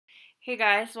Hey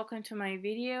guys, welcome to my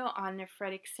video on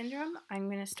nephritic syndrome. I'm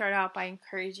going to start out by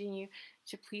encouraging you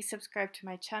to please subscribe to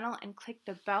my channel and click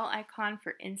the bell icon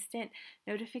for instant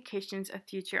notifications of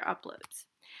future uploads.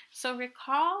 So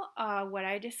recall what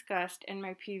I discussed in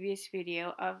my previous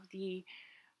video of the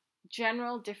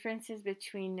general differences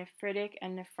between nephritic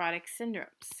and nephrotic syndromes.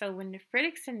 So with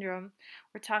nephritic syndrome,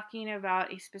 we're talking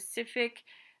about a specific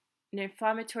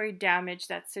inflammatory damage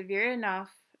that's severe enough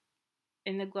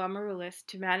in the glomerulus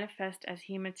to manifest as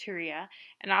hematuria,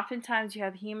 and oftentimes you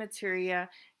have hematuria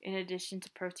in addition to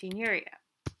proteinuria.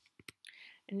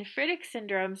 In nephritic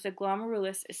syndromes, the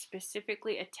glomerulus is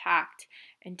specifically attacked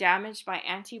and damaged by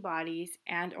antibodies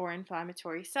and or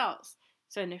inflammatory cells.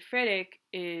 So nephritic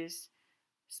is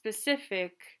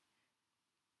specific,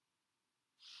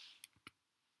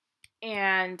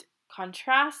 and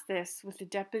contrast this with the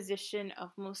deposition of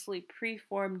mostly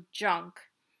preformed junk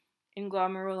in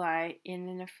glomeruli in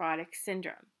the nephrotic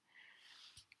syndrome.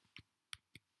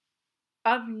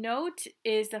 Of note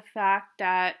is the fact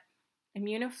that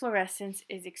immunofluorescence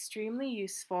is extremely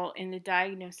useful in the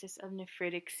diagnosis of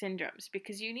nephritic syndromes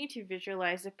because you need to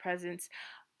visualize the presence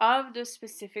of the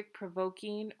specific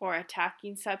provoking or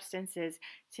attacking substances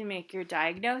to make your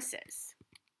diagnosis.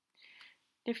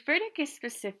 Nephritic is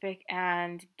specific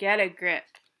and get a grip.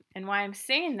 And why I'm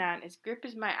saying that is GRIP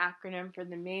is my acronym for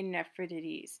the main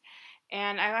nephritides.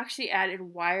 And I've actually added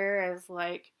wire as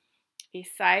like a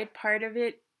side part of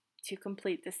it to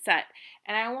complete the set.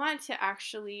 And I want to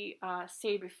actually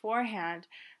say beforehand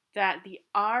that the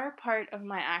R part of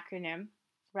my acronym,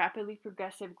 rapidly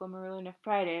progressive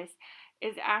glomerulonephritis,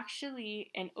 is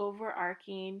actually an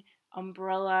overarching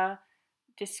umbrella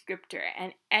descriptor.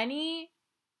 And any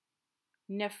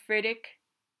nephritic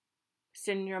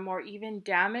syndrome or even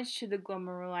damage to the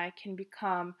glomeruli can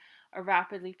become a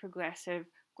rapidly progressive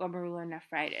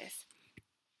glomerulonephritis.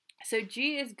 So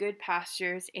G is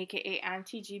Goodpasture's, aka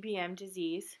anti-GBM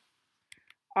disease.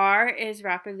 R is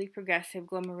rapidly progressive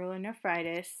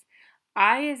glomerulonephritis.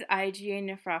 I is IgA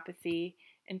nephropathy.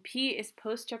 And P is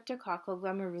post-streptococcal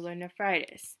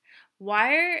glomerulonephritis.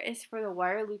 Wire is for the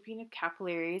wire looping of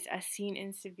capillaries as seen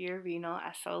in severe renal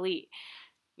SLE.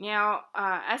 Now,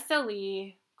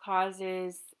 SLE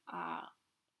causes a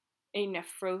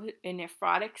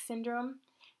nephrotic syndrome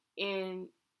in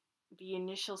the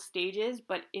initial stages,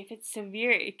 but if it's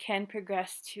severe, it can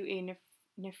progress to a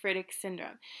nephritic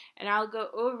syndrome. And I'll go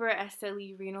over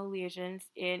SLE renal lesions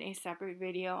in a separate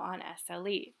video on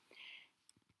SLE.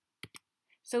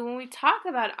 So when we talk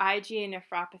about IgA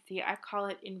nephropathy, I call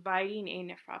it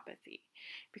InvitingA nephropathy,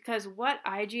 because what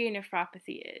IgA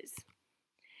nephropathy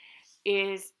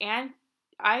is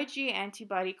IgA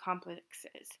antibody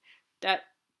complexes that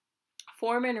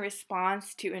form in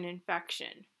response to an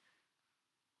infection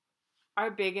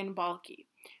are big and bulky.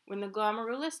 When the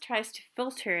glomerulus tries to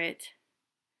filter it,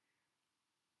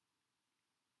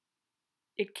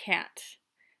 it can't.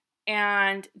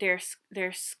 And there's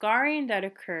scarring that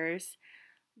occurs.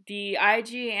 The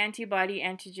IgA antibody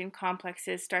antigen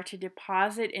complexes start to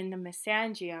deposit in the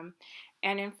mesangium,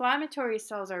 and inflammatory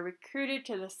cells are recruited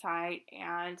to the site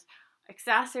and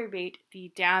exacerbate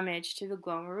the damage to the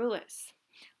glomerulus.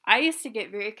 I used to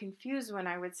get very confused when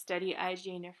I would study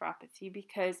IgA nephropathy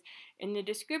because in the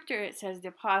descriptor it says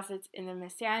deposits in the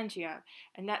mesangium,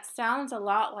 and that sounds a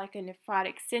lot like a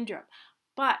nephrotic syndrome.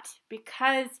 But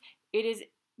because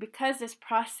this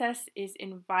process is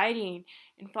inviting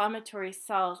inflammatory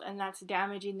cells and that's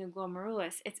damaging the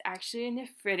glomerulus, it's actually a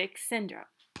nephritic syndrome.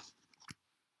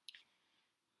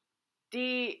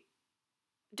 The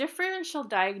differential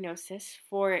diagnosis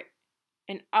for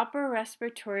an upper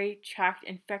respiratory tract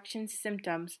infection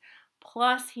symptoms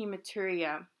plus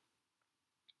hematuria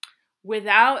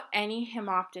without any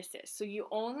hemoptysis. So you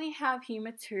only have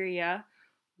hematuria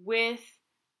with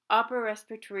upper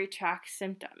respiratory tract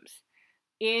symptoms.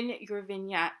 In your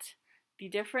vignette, the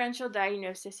differential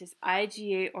diagnosis is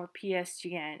IgA or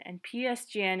PSGN, and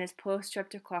PSGN is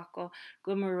post-streptococcal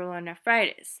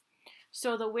glomerulonephritis.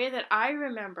 So the way that I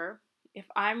remember, if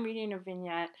I'm reading a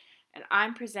vignette and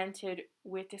I'm presented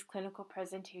with this clinical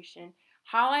presentation,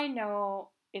 how I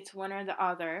know it's one or the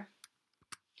other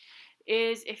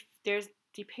is if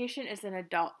the patient is an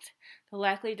adult, the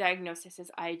likely diagnosis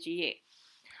is IgA.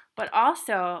 But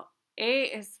also, A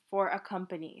is for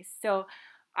accompanies. So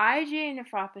IgA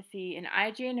nephropathy,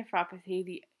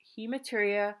 the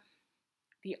hematuria,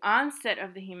 the onset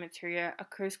of the hematuria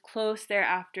occurs close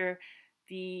thereafter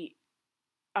the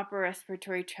upper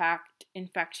respiratory tract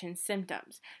infection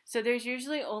symptoms. So there's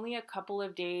usually only a couple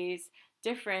of days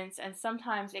difference, and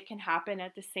sometimes it can happen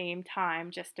at the same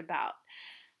time, just about.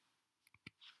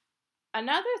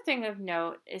 Another thing of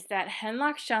note is that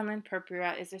Hemlock-Schönlein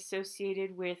purpura is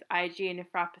associated with IgA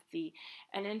nephropathy,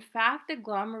 and in fact, the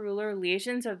glomerular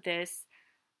lesions of this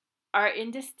are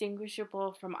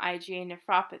indistinguishable from IgA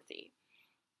nephropathy.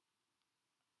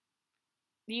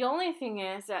 The only thing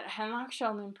is that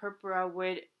Hemlock-Schönlein purpura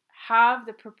would have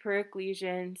the purpuric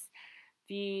lesions,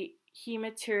 the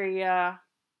hematuria,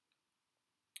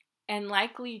 and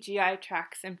likely GI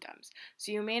tract symptoms.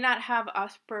 So you may not have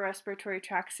upper respiratory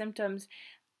tract symptoms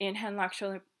in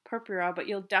Hemlock-Schönlein purpura, but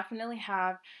you'll definitely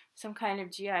have some kind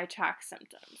of GI tract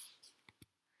symptoms.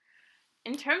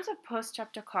 In terms of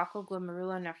post-streptococcal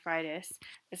glomerulonephritis,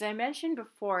 as I mentioned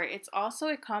before, it's also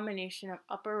a combination of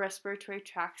upper respiratory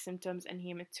tract symptoms and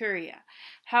hematuria.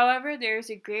 However, there is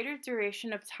a greater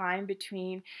duration of time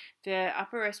between the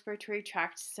upper respiratory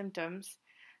tract symptoms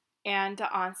and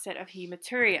the onset of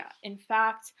hematuria. In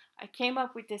fact, I came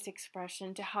up with this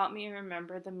expression to help me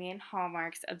remember the main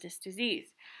hallmarks of this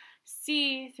disease.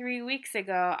 See, 3 weeks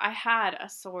ago, I had a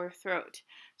sore throat.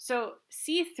 So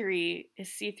C3 is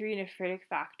C3 nephritic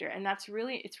factor, and it's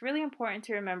really important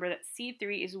to remember that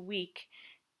C3 is weak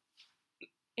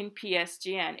in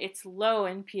PSGN. It's low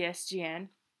in PSGN.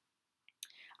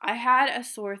 I had a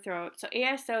sore throat, so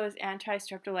ASO is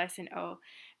anti-streptolysin O,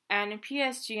 and in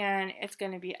PSGN, it's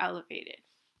going to be elevated.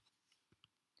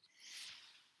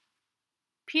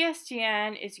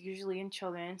 PSGN is usually in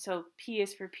children, so P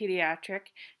is for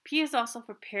pediatric. P is also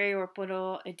for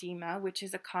periorbital edema, which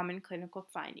is a common clinical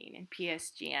finding in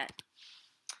PSGN.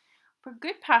 For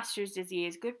Goodpasture's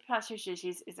disease, Goodpasture's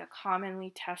disease is a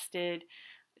commonly tested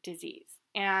disease,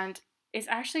 and it's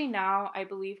actually now, I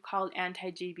believe, called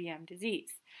anti-GBM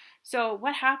disease. So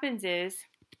what happens is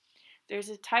there's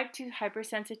a type 2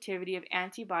 hypersensitivity of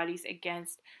antibodies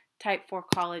against type 4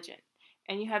 collagen.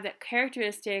 And you have that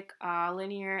characteristic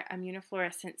linear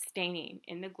immunofluorescent staining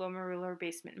in the glomerular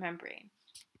basement membrane.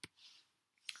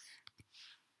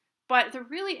 But the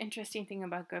really interesting thing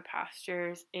about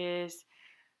Goodpasture's is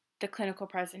the clinical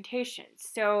presentation.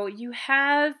 So you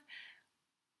have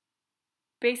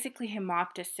basically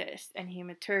hemoptysis and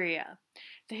hematuria.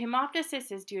 The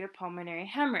hemoptysis is due to pulmonary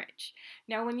hemorrhage.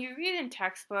 Now, when you read in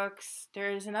textbooks,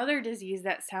 there's another disease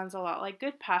that sounds a lot like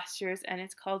Goodpasture's, and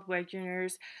it's called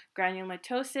Wegener's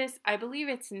granulomatosis. I believe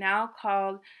it's now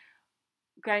called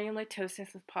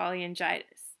granulomatosis with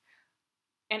polyangiitis.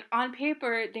 And on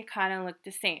paper, they kind of look the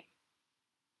same.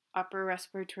 Upper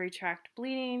respiratory tract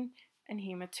bleeding and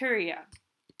hematuria.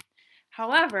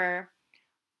 However,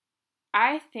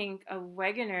 I think of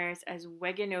Wegener's as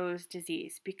Wegener's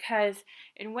disease because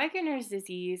in Wegener's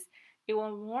disease, it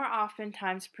will more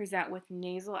oftentimes present with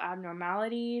nasal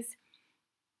abnormalities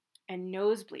and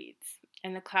nosebleeds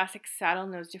and the classic saddle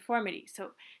nose deformity.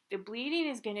 So the bleeding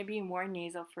is going to be more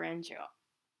nasopharyngeal.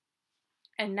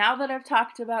 And now that I've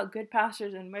talked about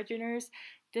Goodpasture's and Wegener's,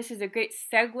 this is a great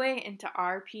segue into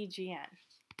RPGN.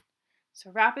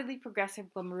 So rapidly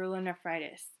progressive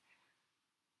glomerulonephritis.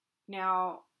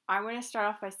 Now, I want to start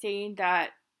off by saying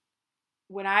that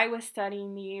when I was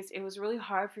studying these, it was really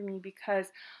hard for me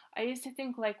because I used to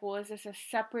think like, well, is this a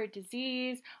separate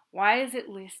disease? Why is it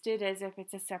listed as if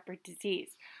it's a separate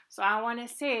disease? So I want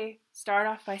to start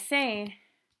off by saying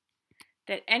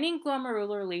that any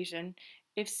glomerular lesion,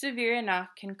 if severe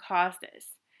enough, can cause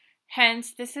this.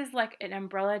 Hence, this is like an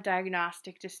umbrella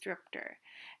diagnostic descriptor.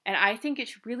 And I think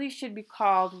it really should be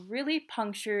called really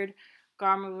punctured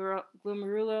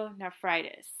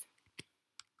glomerulonephritis.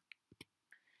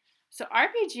 So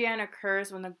RPGN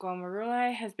occurs when the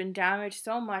glomeruli has been damaged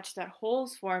so much that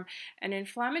holes form and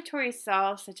inflammatory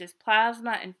cells such as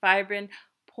plasma and fibrin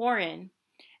pour in.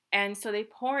 And so they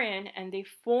pour in and they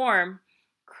form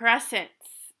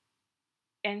crescents.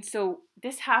 And so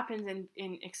this happens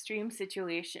in extreme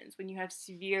situations when you have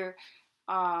severe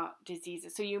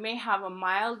diseases. So you may have a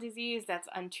mild disease that's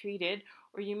untreated,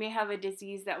 or you may have a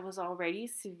disease that was already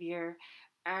severe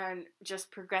and just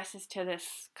progresses to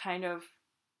this kind of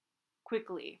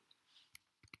quickly.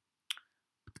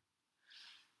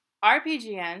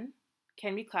 RPGN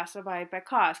can be classified by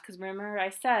cause because remember I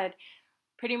said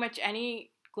pretty much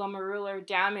any glomerular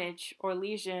damage or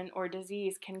lesion or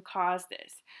disease can cause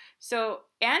this. So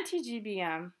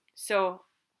anti-GBM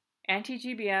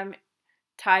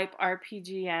type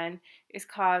RPGN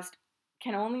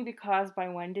can only be caused by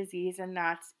one disease, and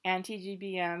that's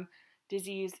anti-GBM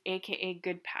disease, aka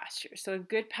Goodpasture. So if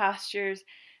Goodpasture's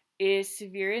is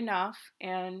severe enough,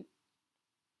 and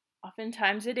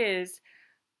oftentimes it is,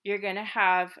 you're going to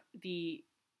have the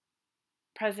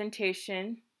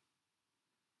presentation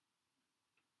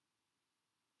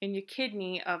in your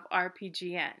kidney of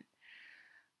RPGN.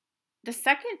 The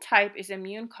second type is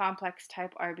immune complex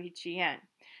type RPGN.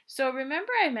 So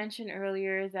remember I mentioned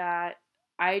earlier that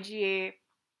IgA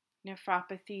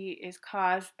nephropathy is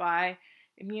caused by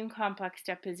immune complex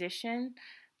deposition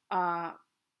uh,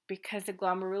 because the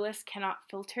glomerulus cannot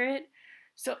filter it.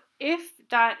 So if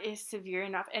that is severe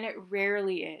enough, and it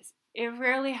rarely is, it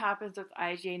rarely happens with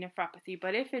IgA nephropathy,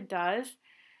 but if it does,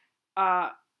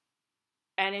 uh,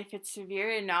 and if it's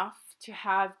severe enough to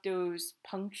have those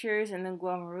punctures in the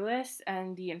glomerulus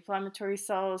and the inflammatory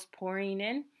cells pouring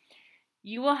in,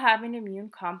 you will have an immune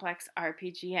complex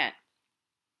RPGN.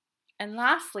 And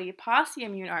lastly,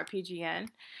 post-immune RPGN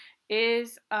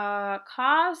is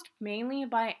caused mainly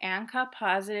by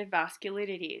ANCA-positive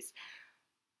vasculitides.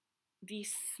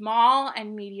 These small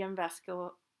and medium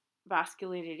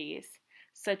vasculitides,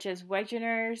 such as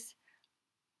Wegener's,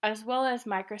 as well as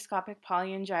microscopic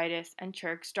polyangiitis and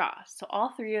Churg's jaw. So all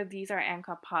three of these are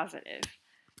ANCA positive.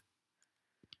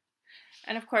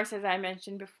 And of course, as I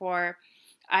mentioned before,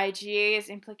 IgA is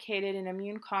implicated in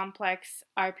immune complex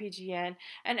RPGN,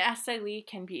 and SLE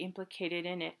can be implicated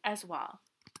in it as well.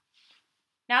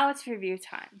 Now it's review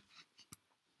time.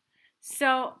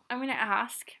 So I'm going to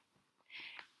ask,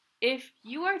 if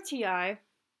you are TI,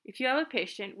 if you have a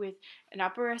patient with an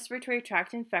upper respiratory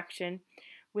tract infection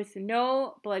with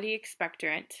no bloody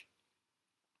expectorant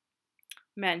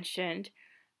mentioned,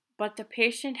 but the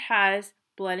patient has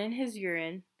blood in his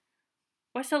urine,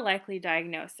 what's the likely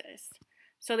diagnosis?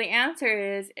 So the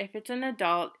answer is, if it's an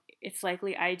adult, it's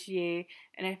likely IgA,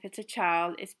 and if it's a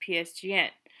child, it's PSGN.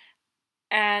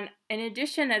 And in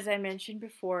addition, as I mentioned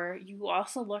before, you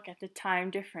also look at the time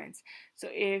difference. So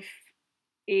if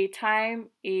a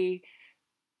 3-week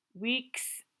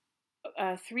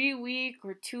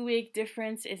or 2-week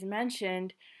difference is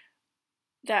mentioned,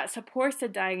 that supports the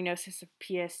diagnosis of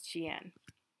PSGN.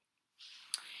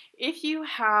 If you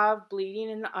have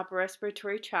bleeding in the upper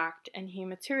respiratory tract and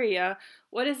hematuria,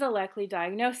 what is the likely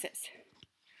diagnosis?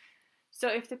 So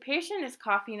if the patient is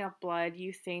coughing up blood,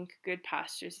 you think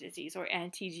Goodpasture's disease or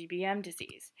anti-GBM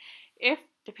disease. If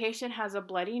the patient has a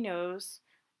bloody nose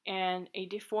and a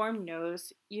deformed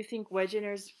nose, you think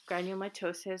Wegener's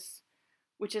granulomatosis,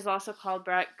 which is also called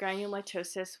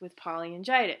granulomatosis with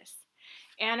polyangiitis.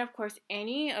 And of course,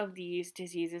 any of these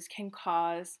diseases can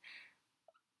cause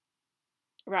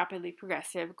rapidly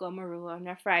progressive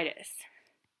glomerulonephritis.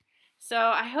 So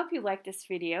I hope you liked this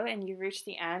video and you reached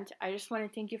the end. I just want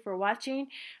to thank you for watching.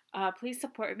 Please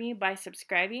support me by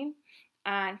subscribing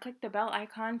and click the bell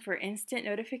icon for instant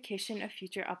notification of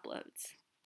future uploads.